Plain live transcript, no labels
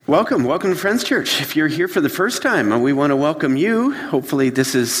Welcome to Friends Church. If you're here for the first time, we want to welcome you. Hopefully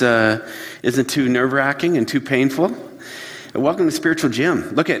this isn't too nerve-wracking and too painful. Welcome to Spiritual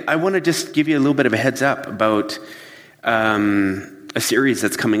Gym. I want to just give you a little bit of a heads up about a series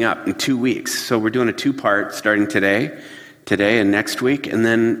that's coming up in 2 weeks. So we're doing a two-part starting today and next week, and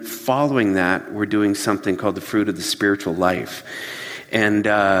then following that, we're doing something called the Fruit of the Spiritual Life. And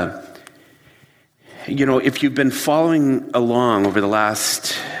if you've been following along over the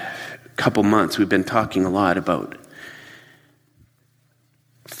last couple months, we've been talking a lot about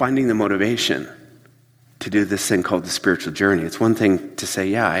finding the motivation to do this thing called the spiritual journey. It's one thing to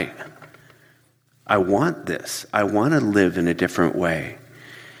say, I want this. I want to live in a different way.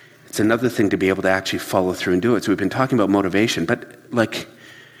 It's another thing to be able to actually follow through and do it. So we've been talking about motivation, but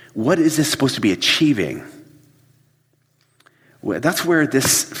what is this supposed to be achieving? Well, that's where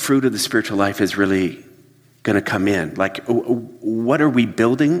this fruit of the spiritual life is really going to come in. What are we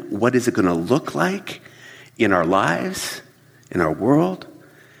building? What is it going to look like in our lives, in our world?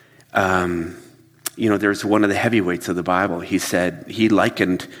 There's one of the heavyweights of the Bible. He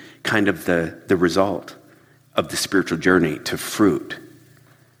likened kind of the result of the spiritual journey to fruit.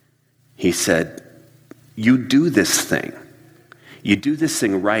 He said, you do this thing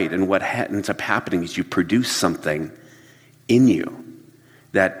right, and what ends up happening is you produce something in you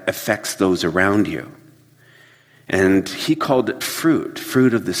that affects those around you. And he called it fruit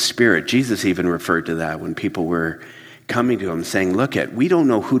of the Spirit. Jesus even referred to that when people were coming to him saying, we don't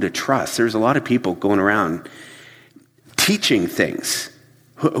know who to trust. There's a lot of people going around teaching things.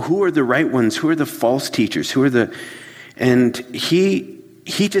 Who are the right ones? Who are the false teachers? And he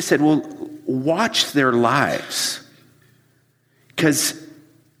just said, watch their lives. Because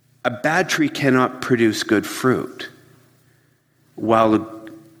a bad tree cannot produce good fruit, while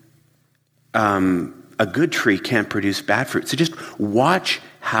a good tree can't produce bad fruit. So just watch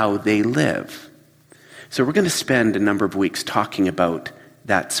how they live. So we're going to spend a number of weeks talking about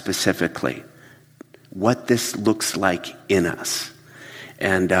that specifically, what this looks like in us.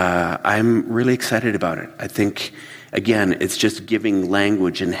 And I'm really excited about it. I think, again, it's just giving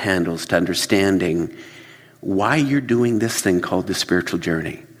language and handles to understanding why you're doing this thing called the spiritual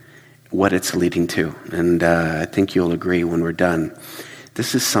journey, what it's leading to. And I think you'll agree when we're done.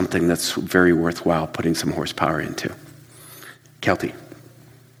 This is something that's very worthwhile putting some horsepower into. Kelty.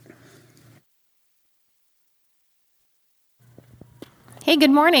 Hey,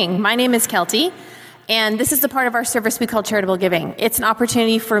 good morning. My name is Kelty, and this is the part of our service we call charitable giving. It's an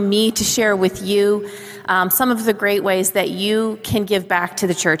opportunity for me to share with you some of the great ways that you can give back to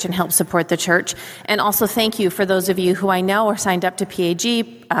the church and help support the church. And also thank you for those of you who I know are signed up to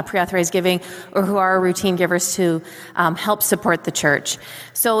PAG, pre-authorized giving, or who are routine givers to help support the church.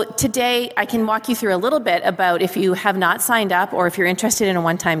 So today I can walk you through a little bit about if you have not signed up or if you're interested in a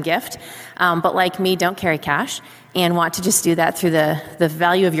one-time gift, but like me, don't carry cash and want to just do that through the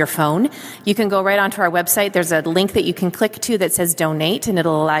value of your phone. You can go right onto our website. There's a link that you can click to that says donate, and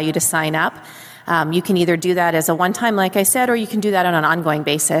it'll allow you to sign up. You can either do that as a one-time, like I said, or you can do that on an ongoing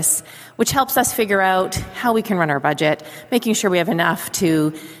basis, which helps us figure out how we can run our budget, making sure we have enough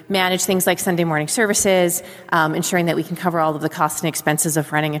to manage things like Sunday morning services, ensuring that we can cover all of the costs and expenses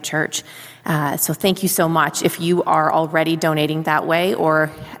of running a church. So thank you so much if you are already donating that way,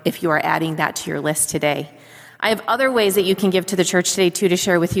 or if you are adding that to your list today. I have other ways that you can give to the church today, too, to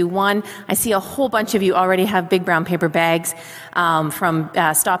share with you. One, I see a whole bunch of you already have big brown paper bags from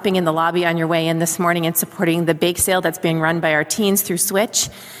stopping in the lobby on your way in this morning and supporting the bake sale that's being run by our teens through Switch.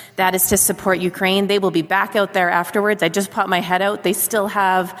 That is to support Ukraine. They will be back out there afterwards. I just popped my head out. They still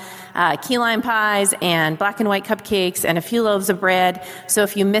have key lime pies and black and white cupcakes and a few loaves of bread. So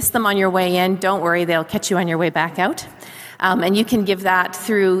if you miss them on your way in, don't worry. They'll catch you on your way back out. And you can give that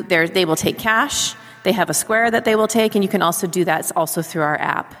through they will take cash. They have a square that they will take, and you can also do that also through our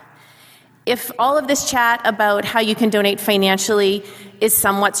app. If all of this chat about how you can donate financially is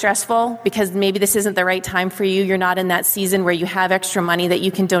somewhat stressful because maybe this isn't the right time for you, you're not in that season where you have extra money that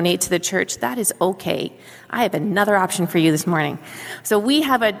you can donate to the church, that is okay. I have another option for you this morning. So we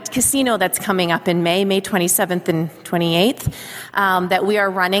have a casino that's coming up in May 27th and 28th, that we are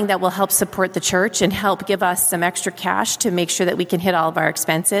running that will help support the church and help give us some extra cash to make sure that we can hit all of our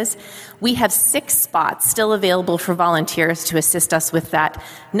expenses. We have 6 spots still available for volunteers to assist us with that.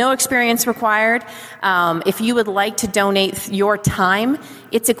 No experience required. If you would like to donate your time,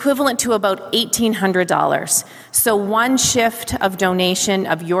 it's equivalent to about $1,800. So one shift of donation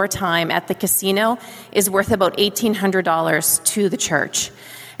of your time at the casino is worth about $1,800 to the church.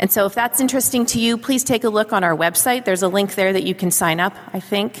 And so if that's interesting to you, please take a look on our website. There's a link there that you can sign up, I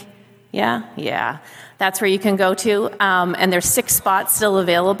think. Yeah. That's where you can go to. And there's 6 spots still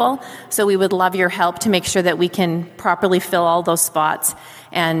available. So we would love your help to make sure that we can properly fill all those spots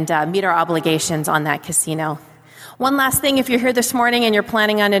and meet our obligations on that casino. One last thing, if you're here this morning and you're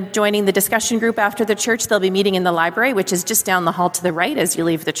planning on joining the discussion group after the church, they'll be meeting in the library, which is just down the hall to the right as you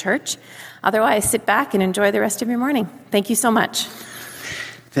leave the church. Otherwise, sit back and enjoy the rest of your morning. Thank you so much.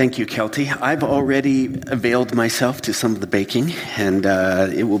 Thank you, Kelty. I've already availed myself to some of the baking, and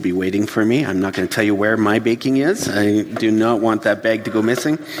it will be waiting for me. I'm not going to tell you where my baking is. I do not want that bag to go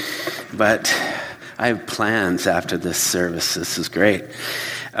missing, but I have plans after this service. This is great.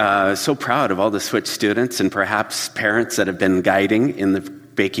 So proud of all the Switch students and perhaps parents that have been guiding in the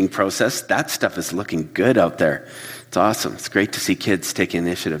baking process. That stuff is looking good out there. It's awesome. It's great to see kids take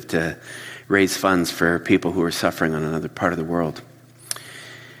initiative to raise funds for people who are suffering on another part of the world.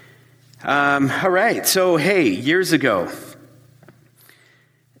 All right. So, hey, years ago,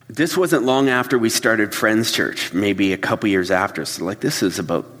 this wasn't long after we started Friends Church, maybe a couple years after. So, this is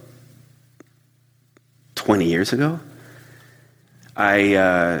about 20 years ago. I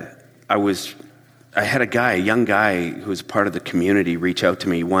had a young guy who was part of the community reach out to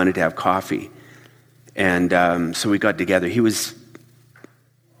me. He wanted to have coffee. And so we got together. He was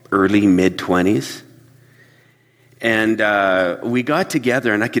early, mid-20s. And we got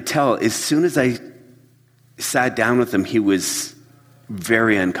together, and I could tell as soon as I sat down with him, he was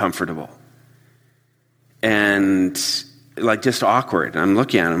very uncomfortable. And just awkward. I'm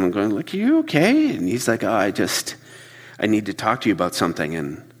looking at him, I'm going, are you okay? And he's like, I need to talk to you about something.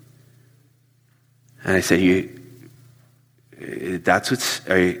 And I said, are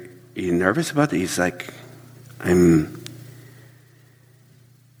you nervous about that? He's like,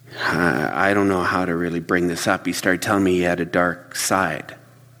 I don't know how to really bring this up. He started telling me he had a dark side,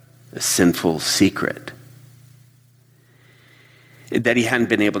 a sinful secret that he hadn't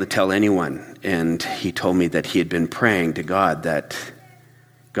been able to tell anyone. And he told me that he had been praying to God that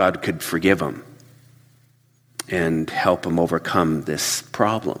God could forgive him and help him overcome this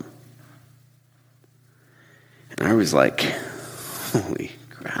problem. And I was like, holy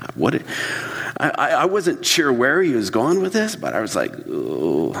crap, what? I wasn't sure where he was going with this, but I was like,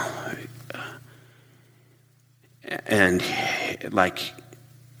 oh. And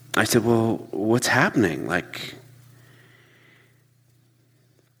I said, well, what's happening? I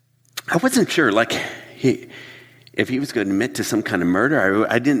wasn't sure, if he was going to admit to some kind of murder.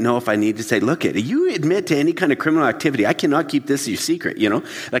 I didn't know if I needed to say, look, you admit to any kind of criminal activity, I cannot keep this your secret, I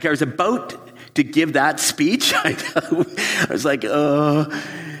was about to give that speech. I was like,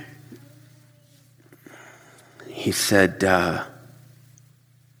 He said, I'm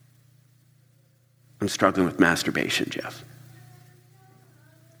struggling with masturbation, Jeff.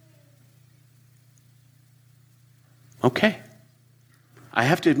 Okay. I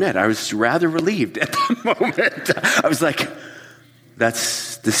have to admit, I was rather relieved at the moment. I was like,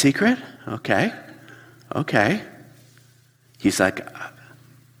 that's the secret? Okay. He's like,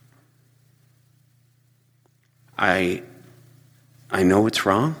 I know it's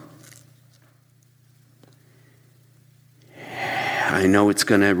wrong. I know it's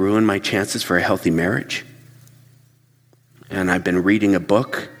going to ruin my chances for a healthy marriage. And I've been reading a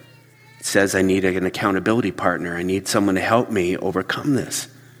book. It says I need an accountability partner. I need someone to help me overcome this.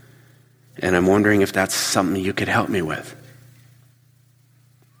 And I'm wondering if that's something you could help me with.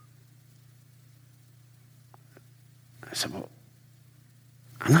 I said, well,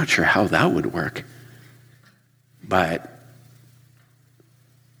 I'm not sure how that would work. But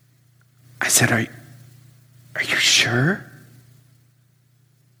I said, are you sure?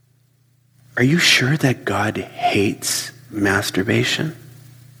 Are you sure that God hates masturbation?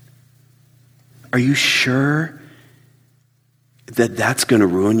 Are you sure that that's going to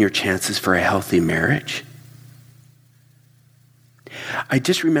ruin your chances for a healthy marriage? I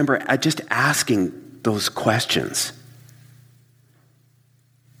just remember just asking those questions.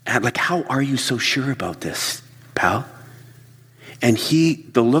 And how are you so sure about this, pal? And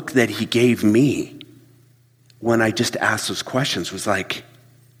the look that he gave me when I just asked those questions was like,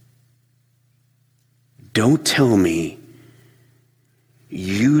 don't tell me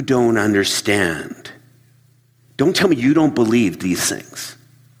you don't understand. Don't tell me you don't believe these things.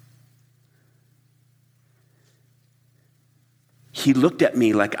 He looked at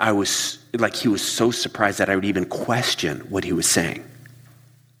me like he was so surprised that I would even question what he was saying.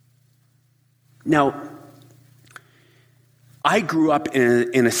 Now, I grew up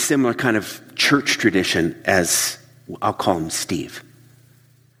in a similar kind of church tradition as, I'll call him Steve.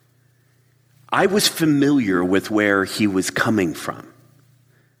 I was familiar with where he was coming from.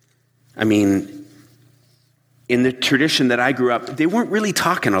 I mean, in the tradition that I grew up, they weren't really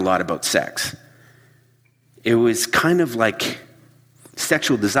talking a lot about sex. It was kind of like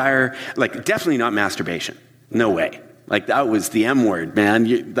sexual desire, like definitely not masturbation. No way. Like that was the M word,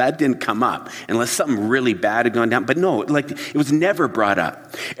 man. That didn't come up unless something really bad had gone down. But no, like it was never brought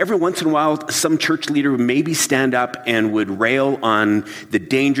up. Every once in a while, some church leader would maybe stand up and would rail on the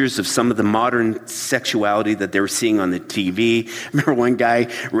dangers of some of the modern sexuality that they were seeing on the TV. I remember one guy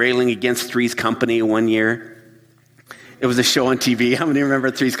railing against Three's Company one year. It was a show on TV. How many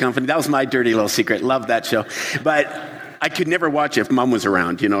remember Three's Company? That was my dirty little secret. Loved that show. But I could never watch it if Mom was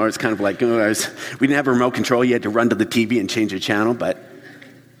around, you know. It's kind of like, we didn't have a remote control. You had to run to the TV and change the channel. But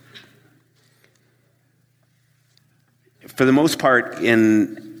for the most part,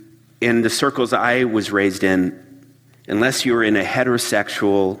 in the circles I was raised in, unless you were in a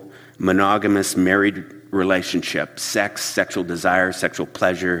heterosexual, monogamous, married relationship, sex, sexual desire, sexual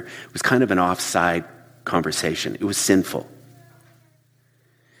pleasure, it was kind of an offside conversation. It was sinful.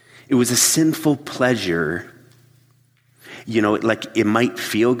 It was a sinful pleasure. You know, like it might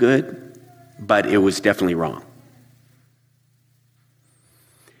feel good, but it was definitely wrong.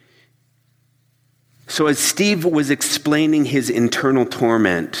 So as Steve was explaining his internal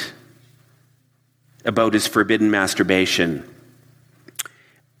torment about his forbidden masturbation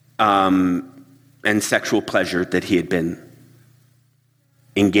and sexual pleasure that he had been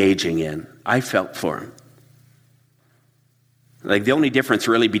engaging in, I felt for him. Like the only difference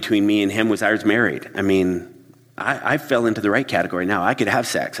really between me and him was I was married. I mean, I fell into the right category now. I could have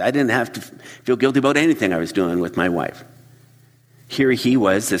sex. I didn't have to feel guilty about anything I was doing with my wife. Here he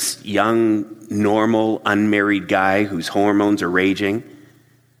was, this young, normal, unmarried guy whose hormones are raging.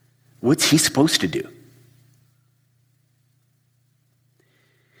 What's he supposed to do?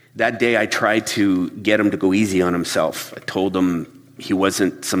 That day I tried to get him to go easy on himself. I told him he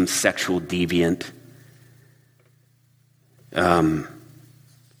wasn't some sexual deviant.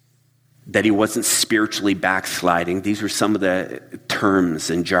 That he wasn't spiritually backsliding. These were some of the terms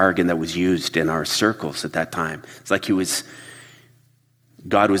and jargon that was used in our circles at that time. It's like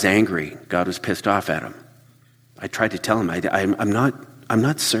God was angry. God was pissed off at him. I tried to tell him, I'm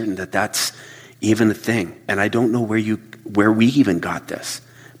not certain that that's even a thing. And I don't know where we even got this.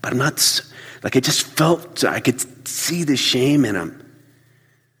 But I'm not, like I just felt, I could see the shame in him.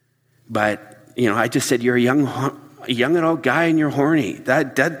 But, you know, I just said, you're a young adult guy and you're horny.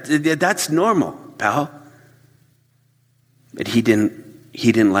 That's normal, pal. But he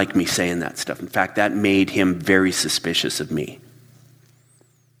didn't like me saying that stuff. In fact, that made him very suspicious of me.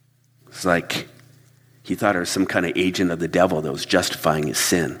 It's like he thought I was some kind of agent of the devil that was justifying his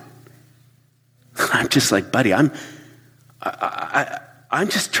sin. I'm just like, buddy, I'm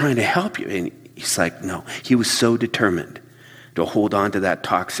just trying to help you. And he's like, no. He was so determined to hold on to that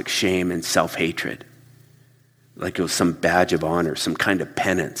toxic shame and self-hatred. Like it was some badge of honor, some kind of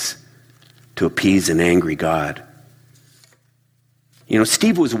penance to appease an angry God. You know,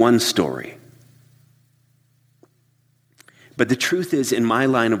 Steve was one story. But the truth is, in my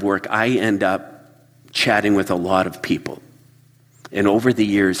line of work, I end up chatting with a lot of people. And over the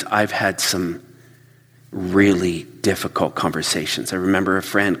years, I've had some really difficult conversations. I remember a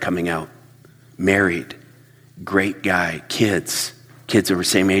friend coming out, married, great guy, kids that were the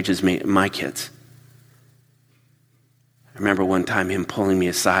same age as my kids. I remember one time him pulling me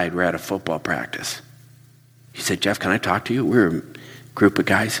aside. We're at a football practice. He said, Jeff, can I talk to you? We're a group of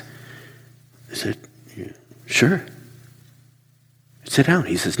guys. I said, yeah, sure. Sit down.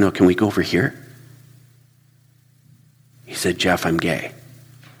 He says, no, can we go over here? He said, Jeff, I'm gay.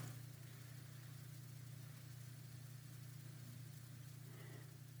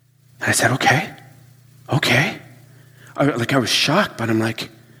 And I said, okay. I was shocked, but I'm like,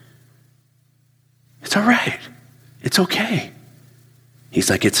 it's all right. It's okay. He's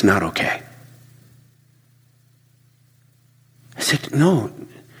like, it's not okay. I said, no.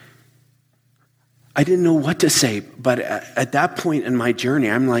 I didn't know what to say, but at that point in my journey,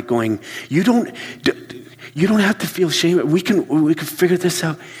 I'm like going, you don't have to feel shame. We can figure this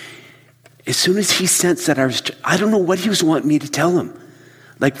out. As soon as he sensed that I don't know what he was wanting me to tell him.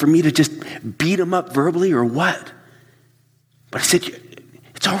 Like for me to just beat him up verbally or what? But I said,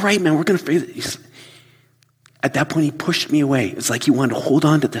 it's all right, man. We're going to figure this. At that point, he pushed me away. It's like he wanted to hold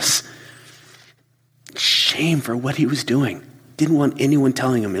on to this shame for what he was doing. Didn't want anyone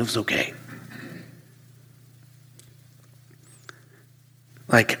telling him it was okay.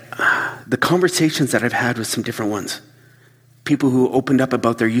 Like the conversations that I've had with some different ones. People who opened up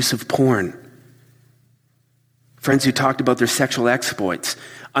about their use of porn. Friends who talked about their sexual exploits.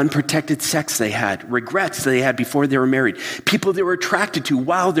 Unprotected sex they had. Regrets they had before they were married. People they were attracted to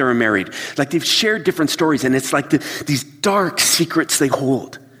while they were married. Like they've shared different stories, and it's like these dark secrets they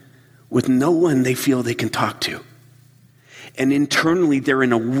hold. with no one they feel they can talk to. And internally, they're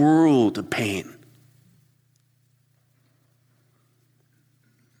in a world of pain.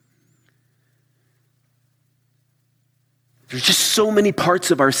 There's just so many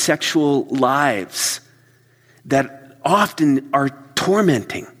parts of our sexual lives that often are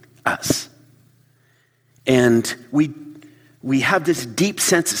tormenting us. And we have this deep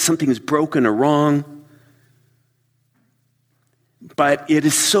sense that something is broken or wrong. But it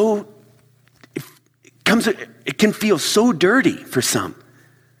is so, it can feel so dirty for some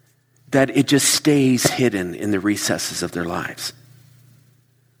that it just stays hidden in the recesses of their lives.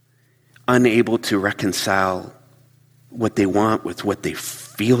 Unable to reconcile what they want with what they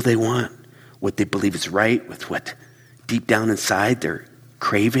feel they want, what they believe is right with what deep down inside they're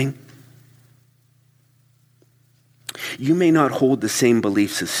craving. You may not hold the same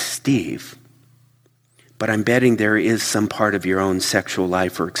beliefs as Steve, but I'm betting there is some part of your own sexual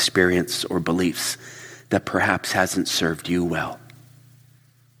life or experience or beliefs that perhaps hasn't served you well.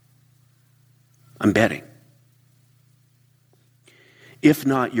 I'm betting. If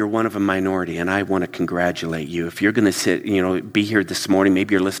not, you're one of a minority, and I want to congratulate you. If you're going to be here this morning,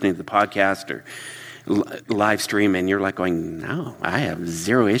 maybe you're listening to the podcast or live stream, and you're like going, no, I have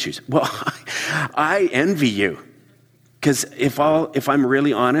zero issues. Well, I envy you. Because if I'm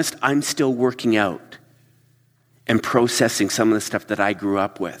really honest, I'm still working out and processing some of the stuff that I grew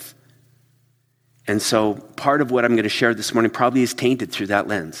up with. And so part of what I'm going to share this morning probably is tainted through that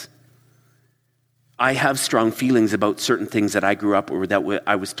lens. I have strong feelings about certain things that I grew up with, that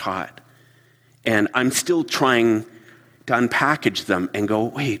I was taught. And I'm still trying to unpackage them and go,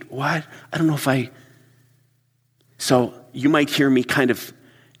 wait, what? I don't know if I... So you might hear me kind of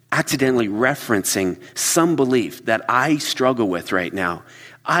accidentally referencing some belief that I struggle with right now.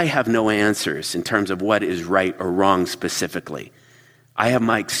 I have no answers in terms of what is right or wrong specifically. I have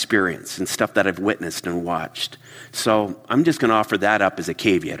my experience and stuff that I've witnessed and watched. So I'm just going to offer that up as a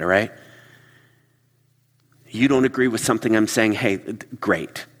caveat, all right? You don't agree with something I'm saying, hey,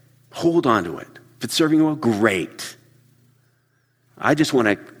 great. Hold on to it. If it's serving you well, great. I just want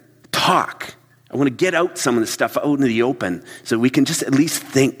to talk. I want to get out some of the stuff out into the open so we can just at least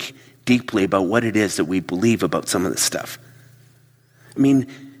think deeply about what it is that we believe about some of this stuff. I mean,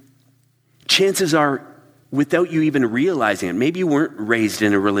 chances are, without you even realizing it, maybe you weren't raised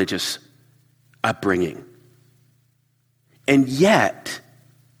in a religious upbringing. And yet,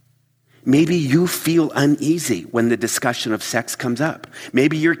 maybe you feel uneasy when the discussion of sex comes up.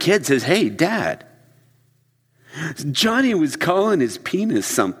 Maybe your kid says, hey, Dad, Johnny was calling his penis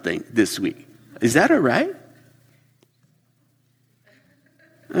something this week. Is that all right?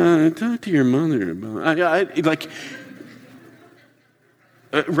 Talk to your mother about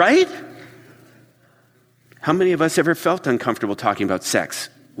right? How many of us ever felt uncomfortable talking about sex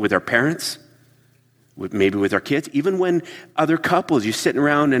with our parents? Maybe with our kids? Even when other couples, you're sitting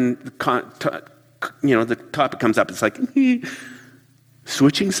around and the topic comes up, it's like,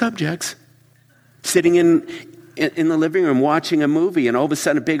 switching subjects. Sitting in the living room watching a movie, and all of a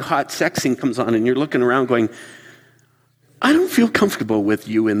sudden a big hot sex scene comes on, and you're looking around going, I don't feel comfortable with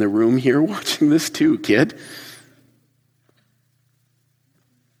you in the room here watching this too, kid.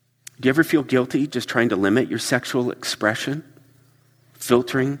 Do you ever feel guilty just trying to limit your sexual expression?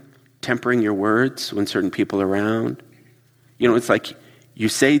 Filtering, tempering your words when certain people are around? You know, it's like you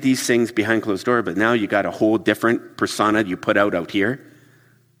say these things behind closed door, but now you got a whole different persona you put out here.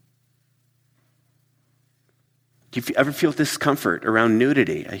 Do you ever feel discomfort around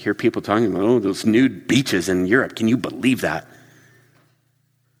nudity? I hear people talking about, those nude beaches in Europe. Can you believe that?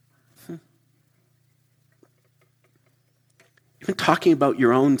 Even talking about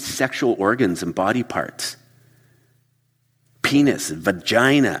your own sexual organs and body parts. Penis,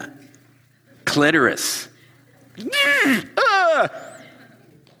 vagina, clitoris.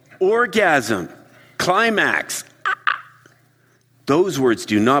 Orgasm, climax. Those words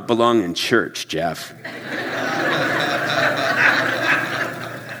do not belong in church, Jeff.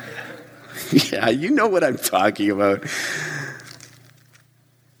 Yeah, you know what I'm talking about.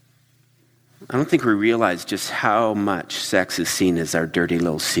 I don't think we realize just how much sex is seen as our dirty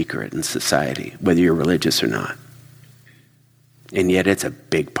little secret in society, whether you're religious or not. And yet it's a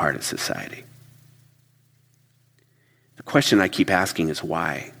big part of society. The question I keep asking is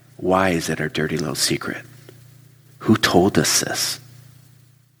why? Why is it our dirty little secret? Who told us this?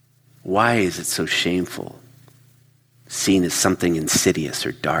 Why is it so shameful? Seen as something insidious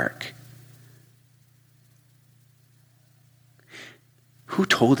or dark? Who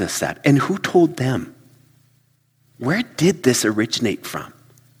told us that? And who told them? Where did this originate from?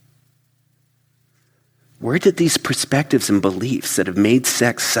 Where did these perspectives and beliefs that have made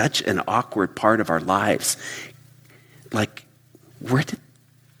sex such an awkward part of our lives,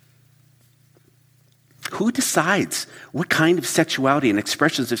 who decides what kind of sexuality and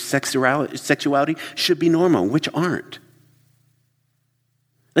expressions of sexuality should be normal and which aren't?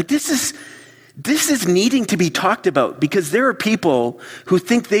 This is needing to be talked about, because there are people who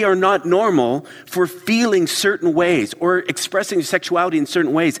think they are not normal for feeling certain ways or expressing sexuality in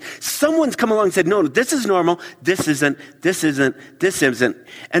certain ways. Someone's come along and said, no, this is normal, this isn't.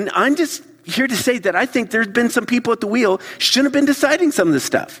 And I'm just here to say that I think there's been some people at the wheel shouldn't have been deciding some of this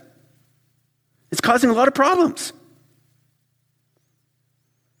stuff. It's causing a lot of problems.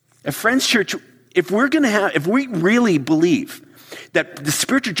 At Friends Church, if we really believe that the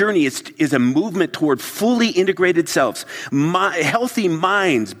spiritual journey is a movement toward fully integrated selves, healthy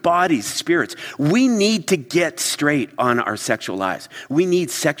minds, bodies, spirits, we need to get straight on our sexual lives. We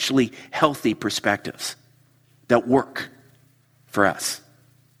need sexually healthy perspectives that work for us.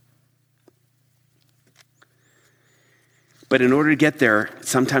 But in order to get there,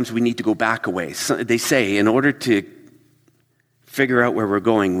 sometimes we need to go back a ways. So they say in order to figure out where we're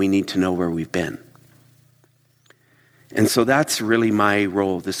going, we need to know where we've been. And so that's really my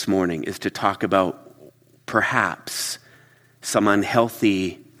role this morning, is to talk about perhaps some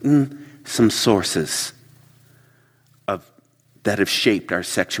unhealthy, some sources that have shaped our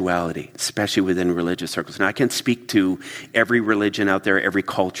sexuality, especially within religious circles. Now, I can't speak to every religion out there, every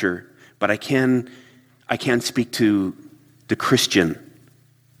culture, but I can speak to the Christian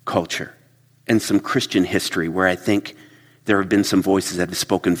culture and some Christian history where I think there have been some voices that have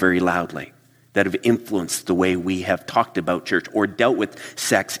spoken very loudly, that have influenced the way we have talked about church or dealt with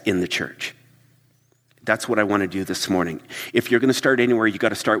sex in the church. That's what I want to do this morning. If you're going to start anywhere, you got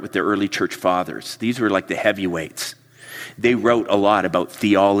to start with the early church fathers. These were like the heavyweights. They wrote a lot about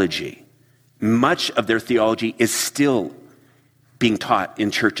theology. Much of their theology is still being taught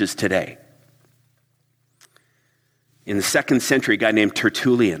in churches today. In the 2nd century, a guy named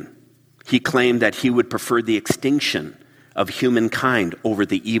Tertullian, he claimed that he would prefer the extinction of humankind over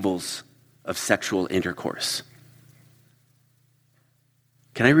the evils of sexual intercourse.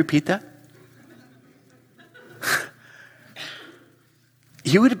 Can I repeat that?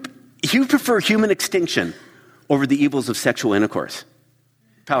 You would prefer human extinction over the evils of sexual intercourse.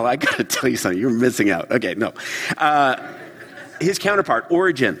 Pal, I got to tell you something. You're missing out. Okay, no. His counterpart,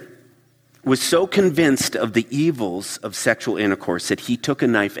 Origen, was so convinced of the evils of sexual intercourse that he took a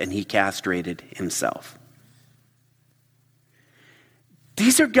knife and he castrated himself.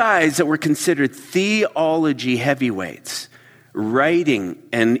 These are guys that were considered theology heavyweights, writing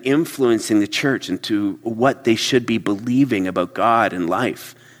and influencing the church into what they should be believing about God and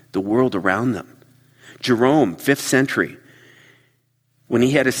life, the world around them. Jerome, 5th century, when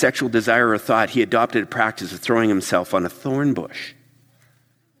he had a sexual desire or thought, he adopted a practice of throwing himself on a thorn bush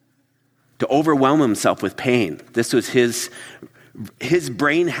to overwhelm himself with pain. This was his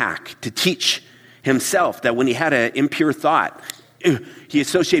brain hack to teach himself that when he had an impure thought, he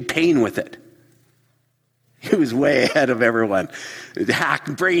associated pain with it. He was way ahead of everyone.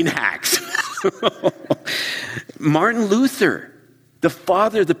 Brain hacks. Martin Luther, the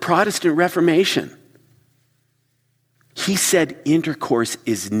father of the Protestant Reformation, he said intercourse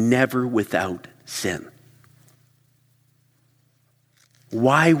is never without sin.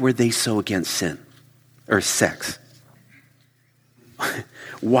 Why were they so against sin or sex?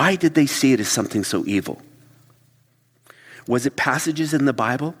 Why did they see it as something so evil? Was it passages in the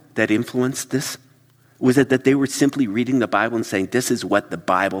Bible that influenced this? Was it that they were simply reading the Bible and saying, this is what the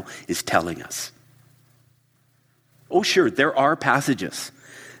Bible is telling us? Oh, sure, there are passages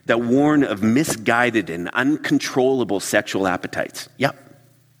that warn of misguided and uncontrollable sexual appetites. Yep.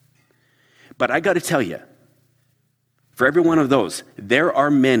 But I got to tell you, for every one of those, there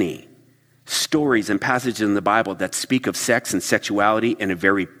are many stories and passages in the Bible that speak of sex and sexuality in a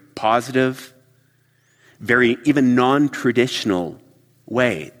very positive, very even non-traditional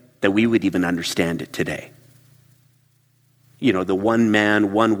way that we would even understand it today. You know, the one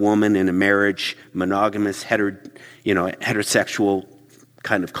man, one woman in a marriage, monogamous, heterosexual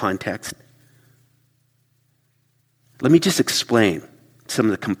kind of context. Let me just explain some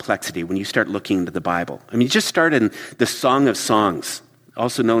of the complexity when you start looking into the Bible. I mean, just start in the Song of Songs,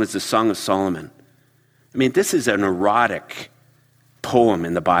 also known as the Song of Solomon. I mean, this is an erotic poem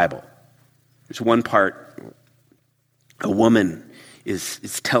in the Bible. There's one part, a woman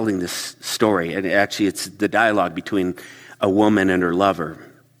is telling this story, and actually it's the dialogue between a woman and her lover.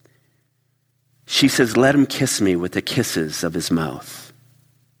 She says, "Let him kiss me with the kisses of his mouth."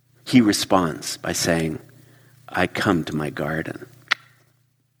 He responds by saying, "I come to my garden."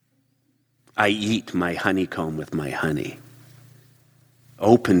 I eat my honeycomb with my honey.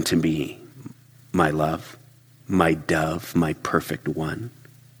 Open to me, my love, my dove, my perfect one.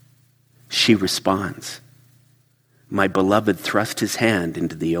 She responds. My beloved thrust his hand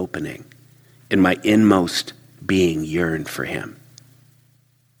into the opening, and my inmost being yearned for him.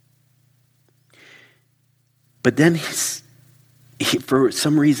 But then for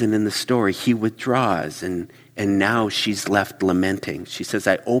some reason in the story, he withdraws, and now she's left lamenting. She says,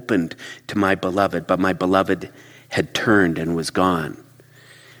 I opened to my beloved, but my beloved had turned and was gone.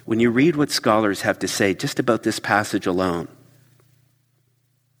 When you read what scholars have to say just about this passage alone,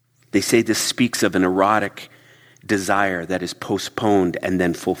 they say this speaks of an erotic desire that is postponed and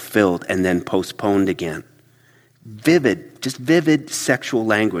then fulfilled and then postponed again. Vivid sexual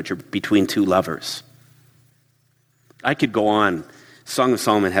language between two lovers. I could go on. Song of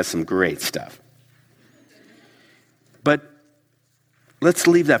Solomon has some great stuff. But let's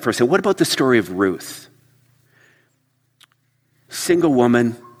leave that for a second. What about the story of Ruth? Single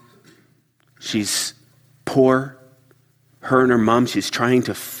woman. She's poor. Her and her mom, she's trying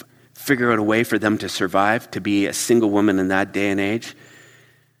to figure out a way for them to survive. To be a single woman in that day and age,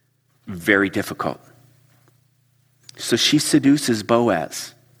 very difficult. So she seduces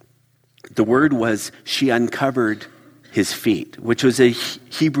Boaz. The word was she uncovered his feet, which was a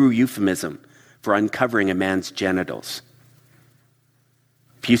Hebrew euphemism for uncovering a man's genitals.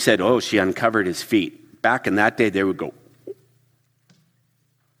 If you said, oh, she uncovered his feet, back in that day, they would go.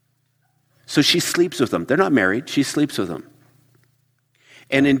 So she sleeps with them. They're not married. She sleeps with them.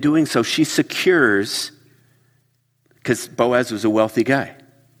 And in doing so, she secures, because Boaz was a wealthy guy,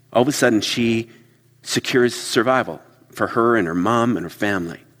 all of a sudden she secures survival for her and her mom and her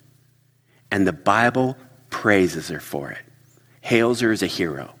family. And the Bible praises her for it, hails her as a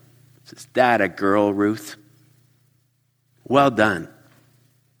hero. Says, that a girl, Ruth? Well done.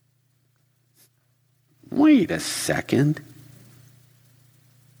 Wait a second.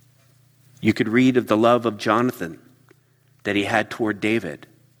 You could read of the love of Jonathan that he had toward David.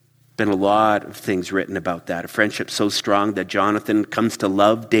 Been a lot of things written about that. A friendship so strong that Jonathan comes to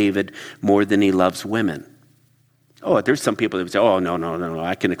love David more than he loves women. Oh, there's some people that would say, oh, no,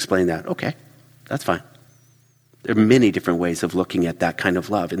 I can explain that. Okay, that's fine. There are many different ways of looking at that kind of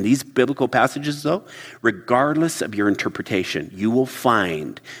love. In these biblical passages, though, regardless of your interpretation, you will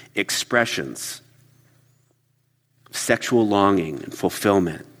find expressions of sexual longing and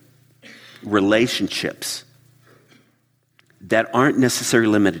fulfillment, relationships that aren't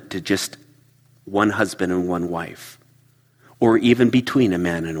necessarily limited to just one husband and one wife, or even between a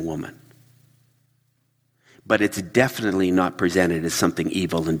man and a woman. But it's definitely not presented as something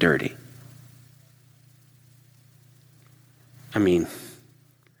evil and dirty. I mean,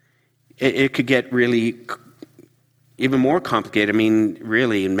 it could get really even more complicated. I mean,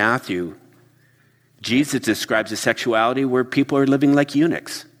 really, in Matthew, Jesus describes a sexuality where people are living like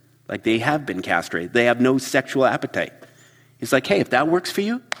eunuchs, like they have been castrated. They have no sexual appetite. He's like, hey, if that works for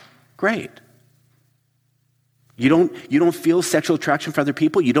you, great. You don't feel sexual attraction for other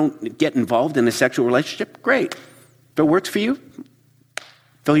people. You don't get involved in a sexual relationship. Great. If it works for you,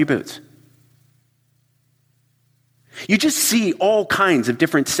 fill your boots. You just see all kinds of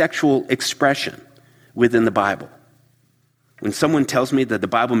different sexual expression within the Bible. When someone tells me that the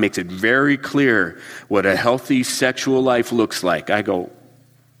Bible makes it very clear what a healthy sexual life looks like, I go,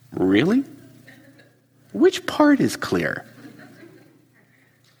 really? Which part is clear?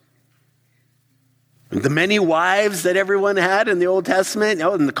 The many wives that everyone had in the Old Testament,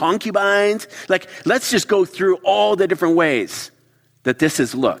 and the concubines. Like, let's just go through all the different ways that this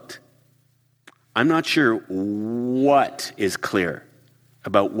has looked. I'm not sure what is clear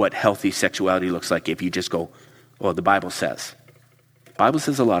about what healthy sexuality looks like if you just go, oh, the Bible says. The Bible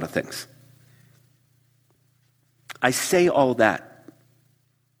says a lot of things. I say all that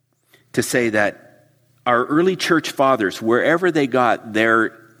to say that our early church fathers, wherever they got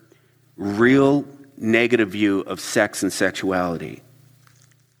their real negative view of sex and sexuality,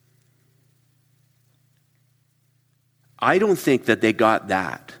 I don't think that they got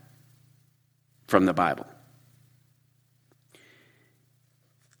that from the Bible.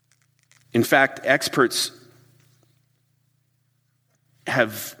 In fact, experts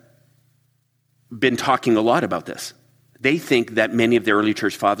have been talking a lot about this. They think that many of the early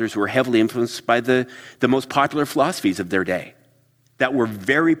church fathers were heavily influenced by the most popular philosophies of their day that were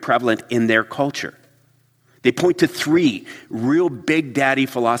very prevalent in their culture. They point to 3 real big daddy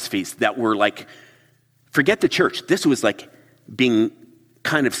philosophies that were like, forget the church. This was like being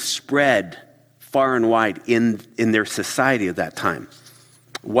kind of spread far and wide in their society of that time.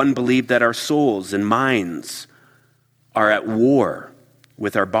 One believed that our souls and minds are at war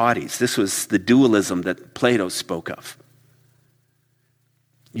with our bodies. This was the dualism that Plato spoke of.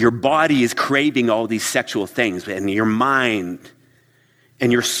 Your body is craving all these sexual things, and your mind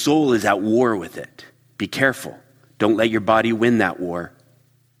and your soul is at war with it. Be careful. Don't let your body win that war.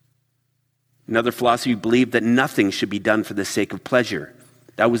 Another philosophy believed that nothing should be done for the sake of pleasure.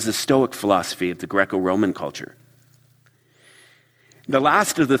 That was the Stoic philosophy of the Greco-Roman culture. The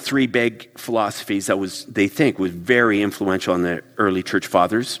last of the three big philosophies that they think was very influential on the early church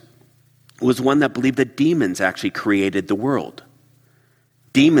fathers was one that believed that demons actually created the world.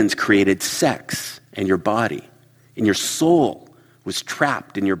 Demons created sex and your body, and your soul was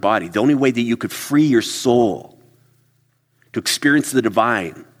trapped in your body. The only way that you could free your soul to experience the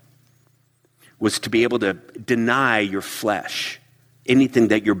divine was to be able to deny your flesh, anything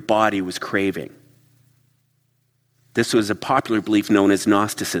that your body was craving. This was a popular belief known as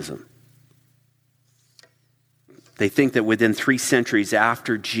Gnosticism. They think that within 3 centuries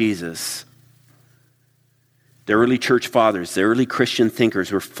after Jesus, the early church fathers, the early Christian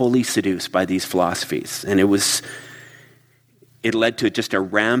thinkers were fully seduced by these philosophies. And it led to just a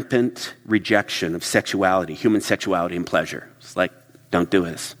rampant rejection of sexuality, human sexuality and pleasure. It's like, don't do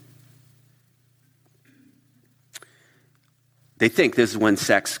this. They think this is when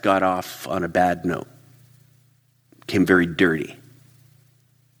sex got off on a bad note, became very dirty.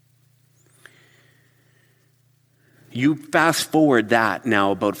 You fast forward that now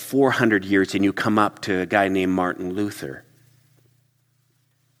about 400 years and you come up to a guy named Martin Luther.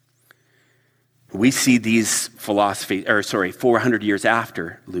 We see these 400 years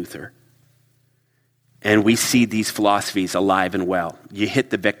after Luther. And we see these philosophies alive and well. You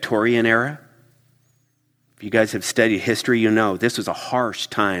hit the Victorian era. If you guys have studied history, you know this was a harsh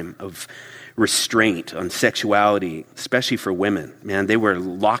time of restraint on sexuality, especially for women. Man, they were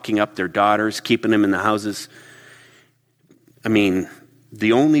locking up their daughters, keeping them in the houses. I mean,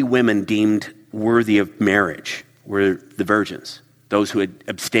 the only women deemed worthy of marriage were the virgins, those who had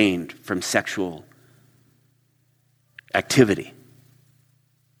abstained from sexual activity.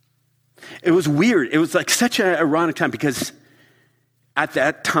 It was weird. It was like such an ironic time because at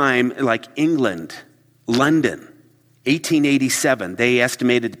that time, like England, London, 1887, they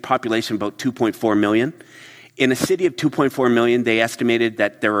estimated the population about 2.4 million. In a city of 2.4 million, they estimated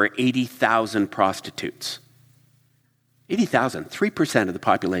that there were 80,000 prostitutes. 80,000, 3% of the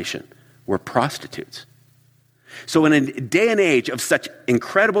population were prostitutes. So in a day and age of such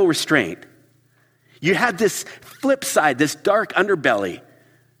incredible restraint, you had this flip side, this dark underbelly,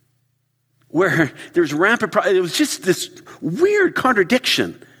 where there's rampant, it was just this weird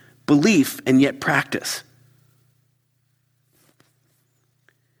contradiction, belief and yet practice.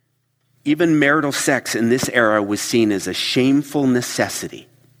 Even marital sex in this era was seen as a shameful necessity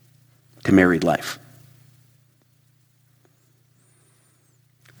to married life.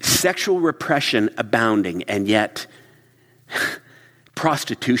 Sexual repression abounding, and yet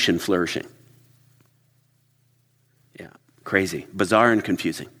prostitution flourishing. Yeah, crazy, bizarre, and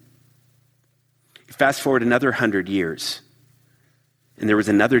confusing. Fast forward another 100 years, and there was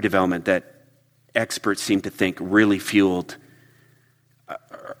another development that experts seem to think really fueled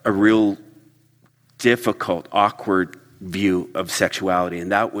a real difficult, awkward view of sexuality,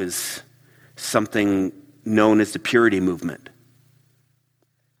 and that was something known as the Purity movement.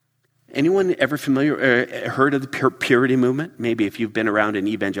 Anyone ever heard of the Purity movement? Maybe if you've been around in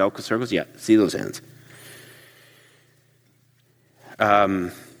evangelical circles. Yeah, see those hands.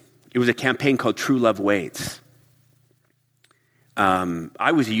 It was a campaign called True Love Waits.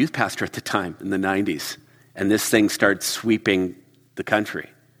 I was a youth pastor at the time in the 90s, and this thing started sweeping the country,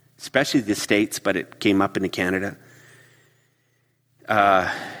 especially the States, but it came up into Canada. An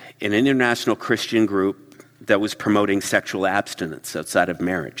international Christian group that was promoting sexual abstinence outside of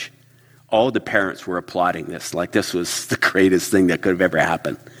marriage. All the parents were applauding this, like this was the greatest thing that could have ever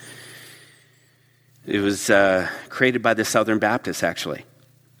happened. It was created by the Southern Baptists, actually,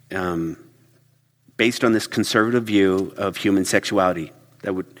 based on this conservative view of human sexuality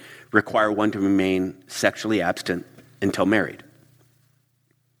that would require one to remain sexually abstinent until married.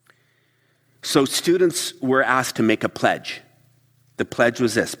 So students were asked to make a pledge. The pledge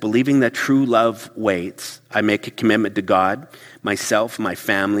was this: believing that true love waits, I make a commitment to God, myself, my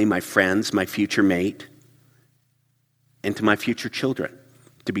family, my friends, my future mate, and to my future children,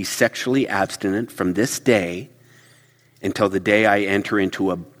 to be sexually abstinent from this day until the day I enter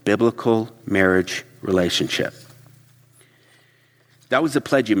into a biblical marriage relationship. That was the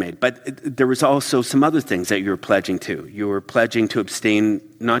pledge you made. But there was also some other things that you were pledging to. You were pledging to abstain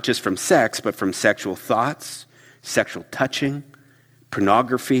not just from sex, but from sexual thoughts, sexual touching,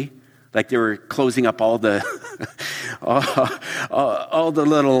 pornography. Like they were closing up all the all the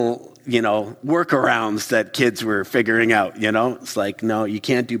little, workarounds that kids were figuring out, It's like, no, you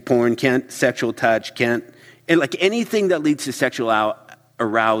can't do porn, can't sexual touch, and like anything that leads to sexual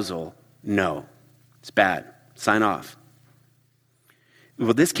arousal, no, it's bad. Sign off.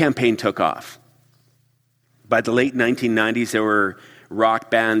 Well, this campaign took off. By the late 1990s, there were rock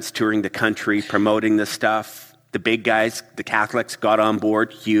bands touring the country promoting this stuff. The big guys, the Catholics, got on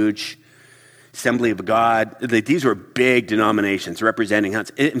board, huge. Assembly of God. These were big denominations representing us.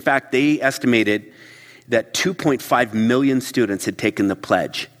 In fact, they estimated that 2.5 million students had taken the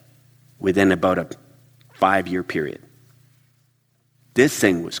pledge within about a 5-year period. This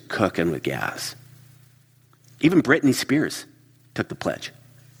thing was cooking with gas. Even Britney Spears took the pledge.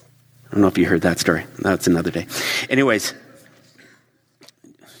 I don't know if you heard that story. That's another day. Anyways,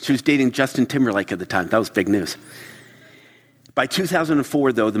 she was dating Justin Timberlake at the time. That was big news. By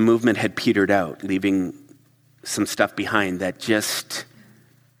 2004, though, the movement had petered out, leaving some stuff behind that just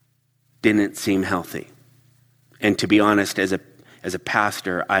didn't seem healthy. And to be honest, as a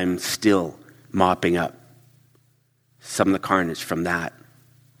pastor, I'm still mopping up some of the carnage from that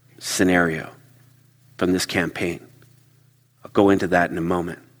scenario, from this campaign. I'll go into that in a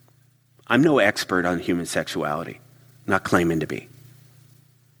moment. I'm no expert on human sexuality, not claiming to be.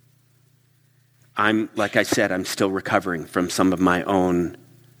 Like I said, I'm still recovering from some of my own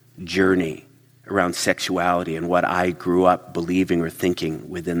journey around sexuality and what I grew up believing or thinking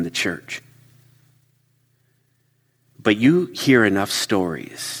within the church. But you hear enough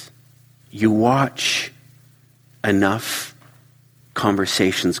stories, you watch enough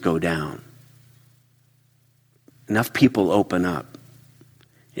conversations go down, enough people open up.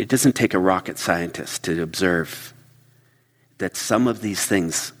 It doesn't take a rocket scientist to observe that some of these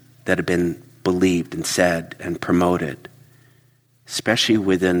things that have been believed and said and promoted, especially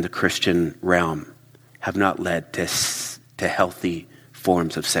within the Christian realm, have not led to healthy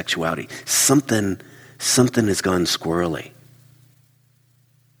forms of sexuality. Something has gone squirrely.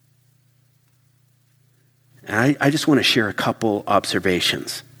 And I just want to share a couple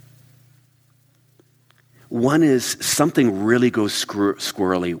observations. One is something really goes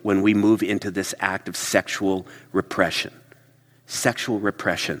squirrely when we move into this act of sexual repression,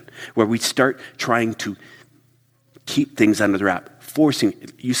 where we start trying to keep things under the wrap, forcing.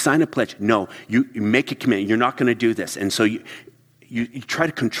 You sign a pledge. No, you make a commitment. You're not going to do this. And so you try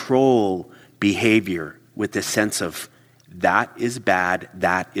to control behavior with this sense of that is bad,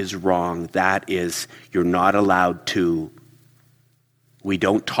 that is wrong, you're not allowed to. We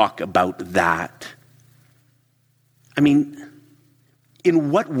don't talk about that. I mean, in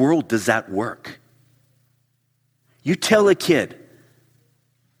what world does that work? You tell a kid,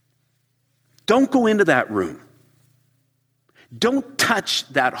 don't go into that room. Don't touch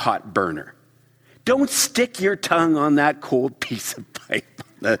that hot burner. Don't stick your tongue on that cold piece of pipe.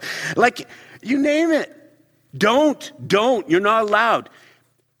 Like, you name it. Don't. You're not allowed.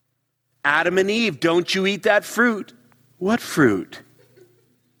 Adam and Eve, don't you eat that fruit. What fruit?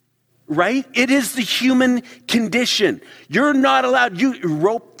 Right? It is the human condition. You're not allowed. You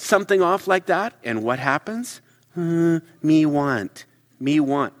rope something off like that, and what happens? Me want.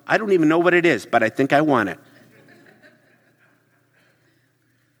 I don't even know what it is, but I think I want it.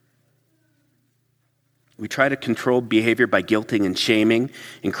 We try to control behavior by guilting and shaming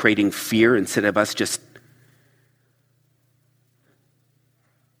and creating fear instead of us just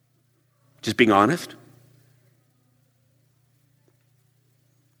being honest.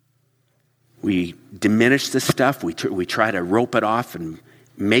 We diminish this stuff. We try to rope it off and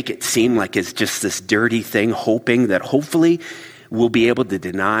make it seem like it's just this dirty thing, hoping that hopefully we'll be able to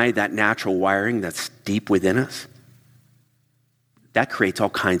deny that natural wiring that's deep within us. That creates all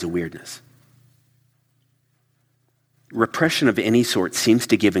kinds of weirdness. Repression of any sort seems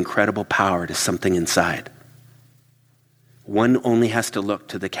to give incredible power to something inside. One only has to look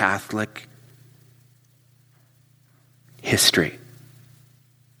to the Catholic history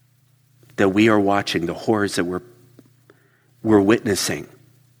that we are watching, the horrors that we're witnessing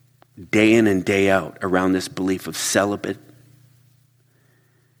day in and day out around this belief of celibate.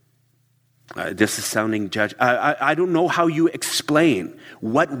 This is sounding judge. I don't know how you explain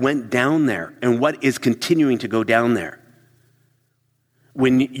what went down there and what is continuing to go down there.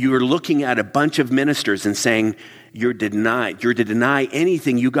 When you're looking at a bunch of ministers and saying you're to deny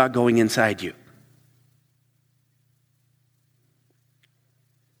anything you got going inside you.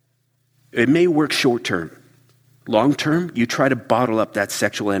 It may work short term. Long term, you try to bottle up that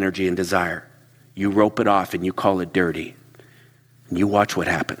sexual energy and desire. You rope it off and you call it dirty. And you watch what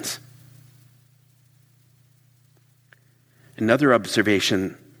happens. Another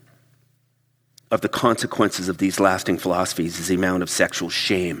observation of the consequences of these lasting philosophies is the amount of sexual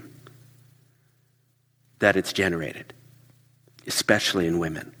shame that it's generated, especially in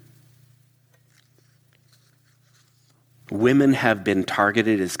women. Women have been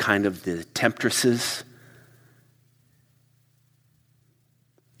targeted as kind of the temptresses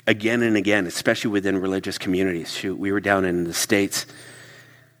again and again, especially within religious communities. Shoot, we were down in the States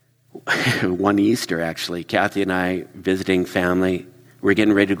one Easter, actually. Kathy and I visiting family. We're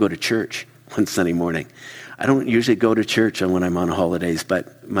getting ready to go to church one Sunday morning. I don't usually go to church when I'm on holidays,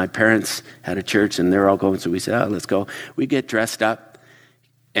 but my parents had a church and they're all going, so we said, let's go. We get dressed up,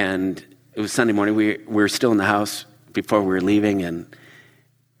 and it was Sunday morning. We were still in the house before we were leaving, and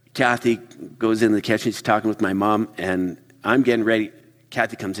Kathy goes into the kitchen. She's talking with my mom, and I'm getting ready.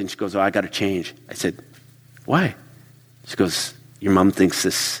 Kathy comes in. She goes, I got to change. I said, why? She goes, your mom thinks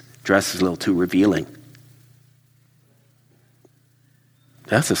this dress is a little too revealing.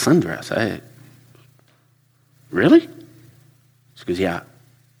 That's a sundress. Really? She goes, yeah.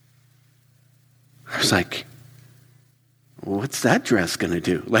 I was like, what's that dress going to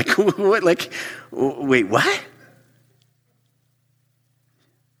do? Like, what? Like, wait, what?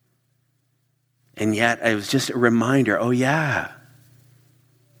 And yet it was just a reminder, oh yeah.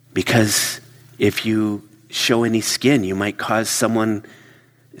 Because if you show any skin, you might cause some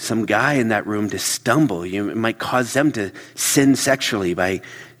guy in that room to stumble. You might cause them to sin sexually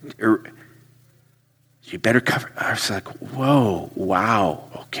you better cover. I was like, whoa, wow,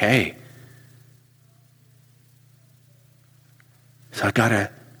 okay. So I gotta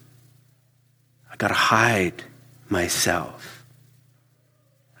hide myself.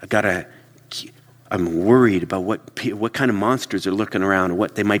 I'm worried about what kind of monsters are looking around and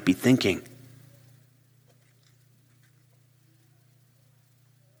what they might be thinking.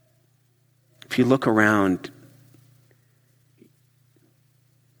 If you look around,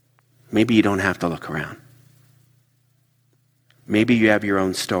 maybe you don't have to look around. Maybe you have your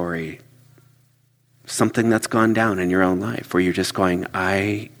own story, something that's gone down in your own life where you're just going,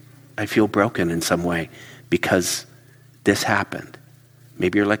 I feel broken in some way because this happened.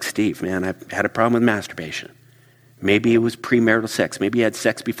 Maybe you're like Steve, man, I've had a problem with masturbation. Maybe it was premarital sex. Maybe you had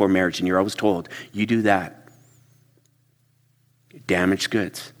sex before marriage and you're always told, you do that. Damaged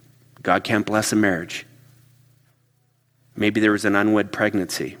goods. God can't bless a marriage. Maybe there was an unwed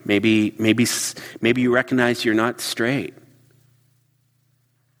pregnancy. Maybe you recognize you're not straight.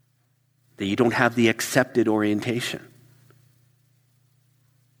 That you don't have the accepted orientation.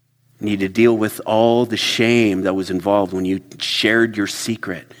 You need to deal with all the shame that was involved when you shared your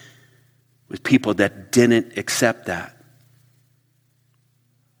secret with people that didn't accept that.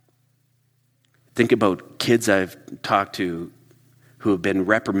 Think about kids I've talked to who have been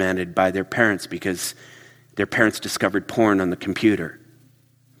reprimanded by their parents because their parents discovered porn on the computer.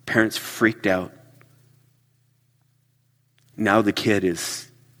 Parents freaked out. Now the kid is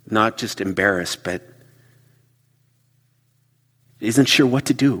not just embarrassed, but isn't sure what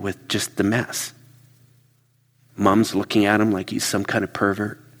to do with just the mess. Mom's looking at him like he's some kind of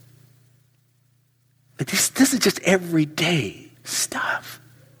pervert. Like this is just everyday stuff.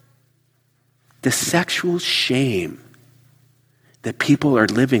 The sexual shame that people are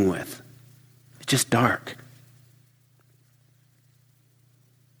living with. It's just dark.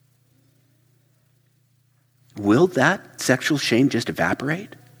 Will that sexual shame just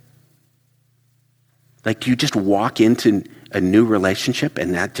evaporate? Like you just walk into a new relationship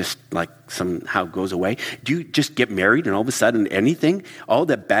and that just like somehow goes away? Do you just get married and all of a sudden anything, all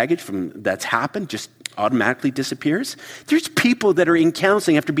that baggage that's happened just automatically disappears? There's people that are in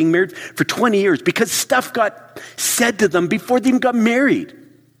counseling after being married for 20 years because stuff got said to them before they even got married. And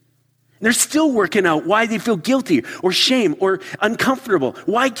they're still working out why they feel guilty or shame or uncomfortable.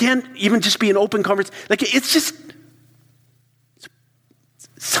 Why can't even just be an open conversation? Like it's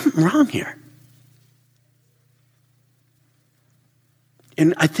something wrong here.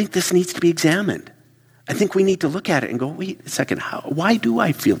 And I think this needs to be examined. I think we need to look at it and go, wait a second, why do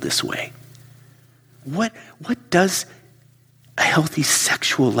I feel this way? What does a healthy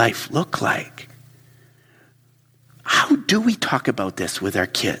sexual life look like? How do we talk about this with our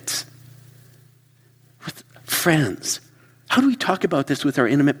kids? With friends? How do we talk about this with our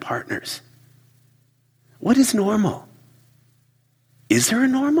intimate partners? What is normal? Is there a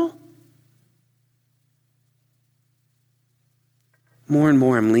normal? More and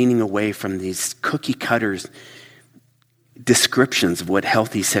more, I'm leaning away from these cookie cutters descriptions of what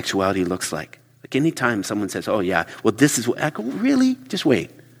healthy sexuality looks like. Like anytime someone says, oh yeah, well this is what, I go, really? Just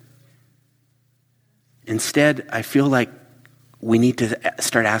wait. Instead, I feel like we need to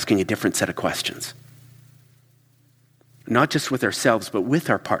start asking a different set of questions. not just with ourselves, but with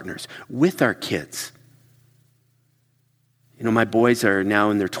our partners, with our kids. You know, my boys are now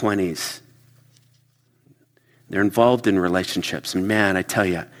in their 20s. They're involved in relationships. And man, I tell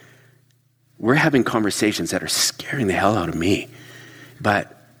you, we're having conversations that are scaring the hell out of me.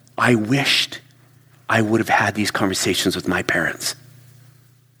 But I wished I would have had these conversations with my parents.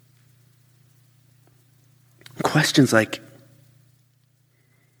 Questions like,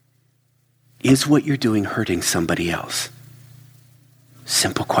 is what you're doing hurting somebody else?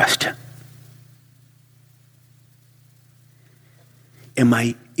 Simple question.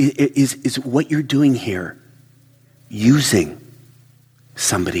 Is what you're doing here using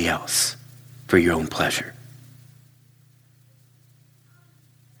somebody else for your own pleasure?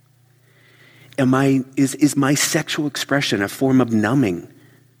 Is my sexual expression a form of numbing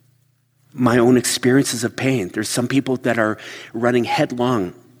my own experiences of pain? There's some people that are running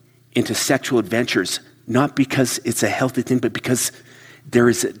headlong into sexual adventures, not because it's a healthy thing, but because there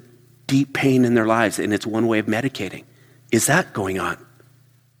is a deep pain in their lives, and it's one way of medicating. Is that going on?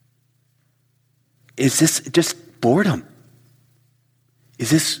 Is this just boredom? Is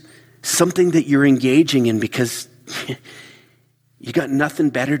this something that you're engaging in because you got nothing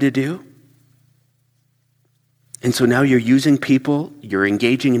better to do? And so now you're using people, you're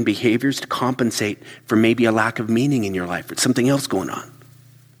engaging in behaviors to compensate for maybe a lack of meaning in your life or something else going on.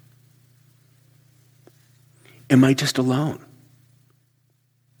 Am I just alone?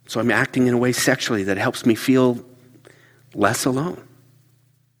 So I'm acting in a way sexually that helps me feel less alone.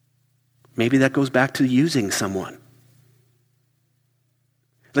 Maybe that goes back to using someone.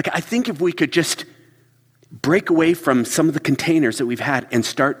 Like, I think if we could just break away from some of the containers that we've had and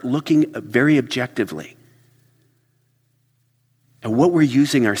start looking very objectively at what we're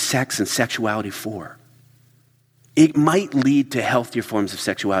using our sex and sexuality for, it might lead to healthier forms of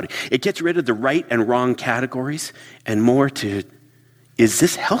sexuality. It gets rid of the right and wrong categories and more to, is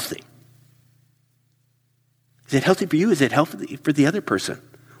this healthy? Is it healthy for you? Is it healthy for the other person?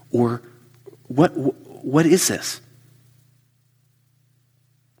 Or what is this?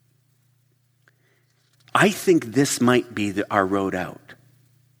 I think this might be our road out.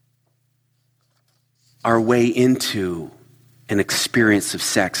 Our way into an experience of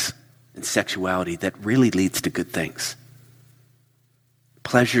sex and sexuality that really leads to good things.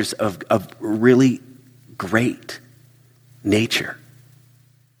 Pleasures of really great nature.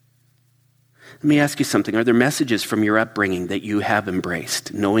 Let me ask you something. Are there messages from your upbringing that you have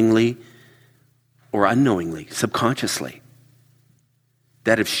embraced, knowingly or unknowingly, subconsciously,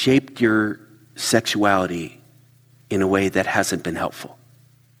 that have shaped your sexuality in a way that hasn't been helpful?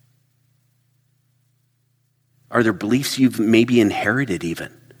 Are there beliefs you've maybe inherited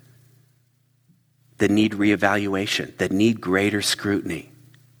even that need reevaluation, that need greater scrutiny,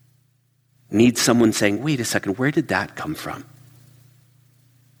 need someone saying, wait a second, where did that come from?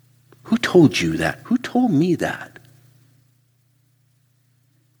 Who told you that? Who told me that?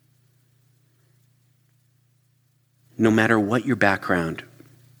 No matter what your background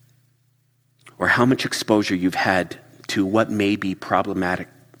or how much exposure you've had to what may be problematic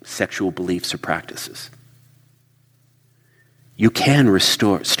sexual beliefs or practices, you can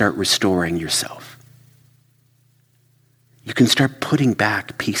start restoring yourself. You can start putting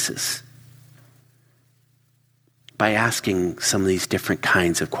back pieces by asking some of these different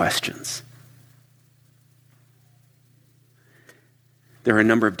kinds of questions. There are a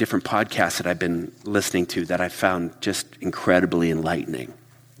number of different podcasts that I've been listening to that I found just incredibly enlightening.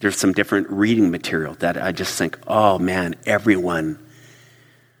 There's some different reading material that I just think, oh man, everyone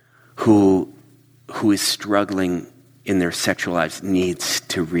who is struggling in their sexual lives needs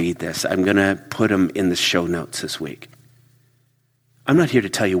to read this. I'm going to put them in the show notes this week. I'm not here to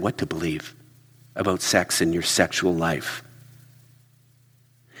tell you what to believe about sex in your sexual life.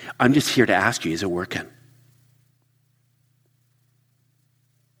 I'm just here to ask you, is it working?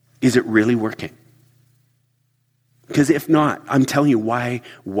 Is it really working? Because if not, I'm telling you, why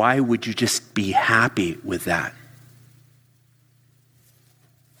would you just be happy with that?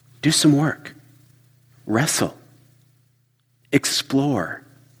 Do some work. Wrestle. Explore.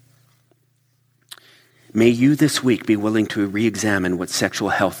 May you this week be willing to re-examine what sexual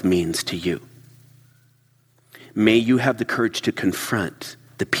health means to you. May you have the courage to confront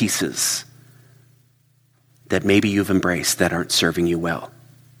the pieces that maybe you've embraced that aren't serving you well.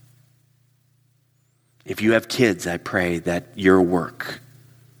 If you have kids, I pray that your work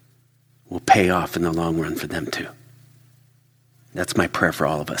will pay off in the long run for them too. That's my prayer for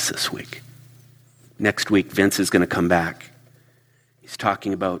all of us this week. Next week, Vince is going to come back. He's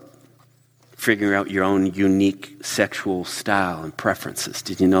talking about figuring out your own unique sexual style and preferences.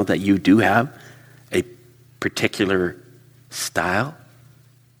 Did you know that you do have a particular Style?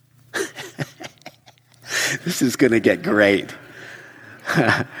 This is going to get great.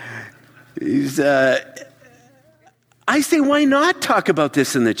 I say, why not talk about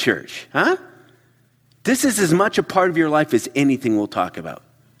this in the church? Huh? This is as much a part of your life as anything we'll talk about,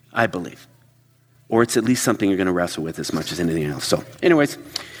 I believe. Or it's at least something you're going to wrestle with as much as anything else. So anyways,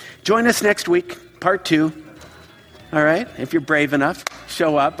 join us next week, part 2. All right? If you're brave enough,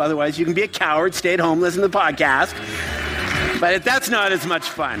 show up. Otherwise, you can be a coward, stay at home, listen to the podcast. But that's not as much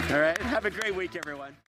fun. All right? Have a great week, everyone.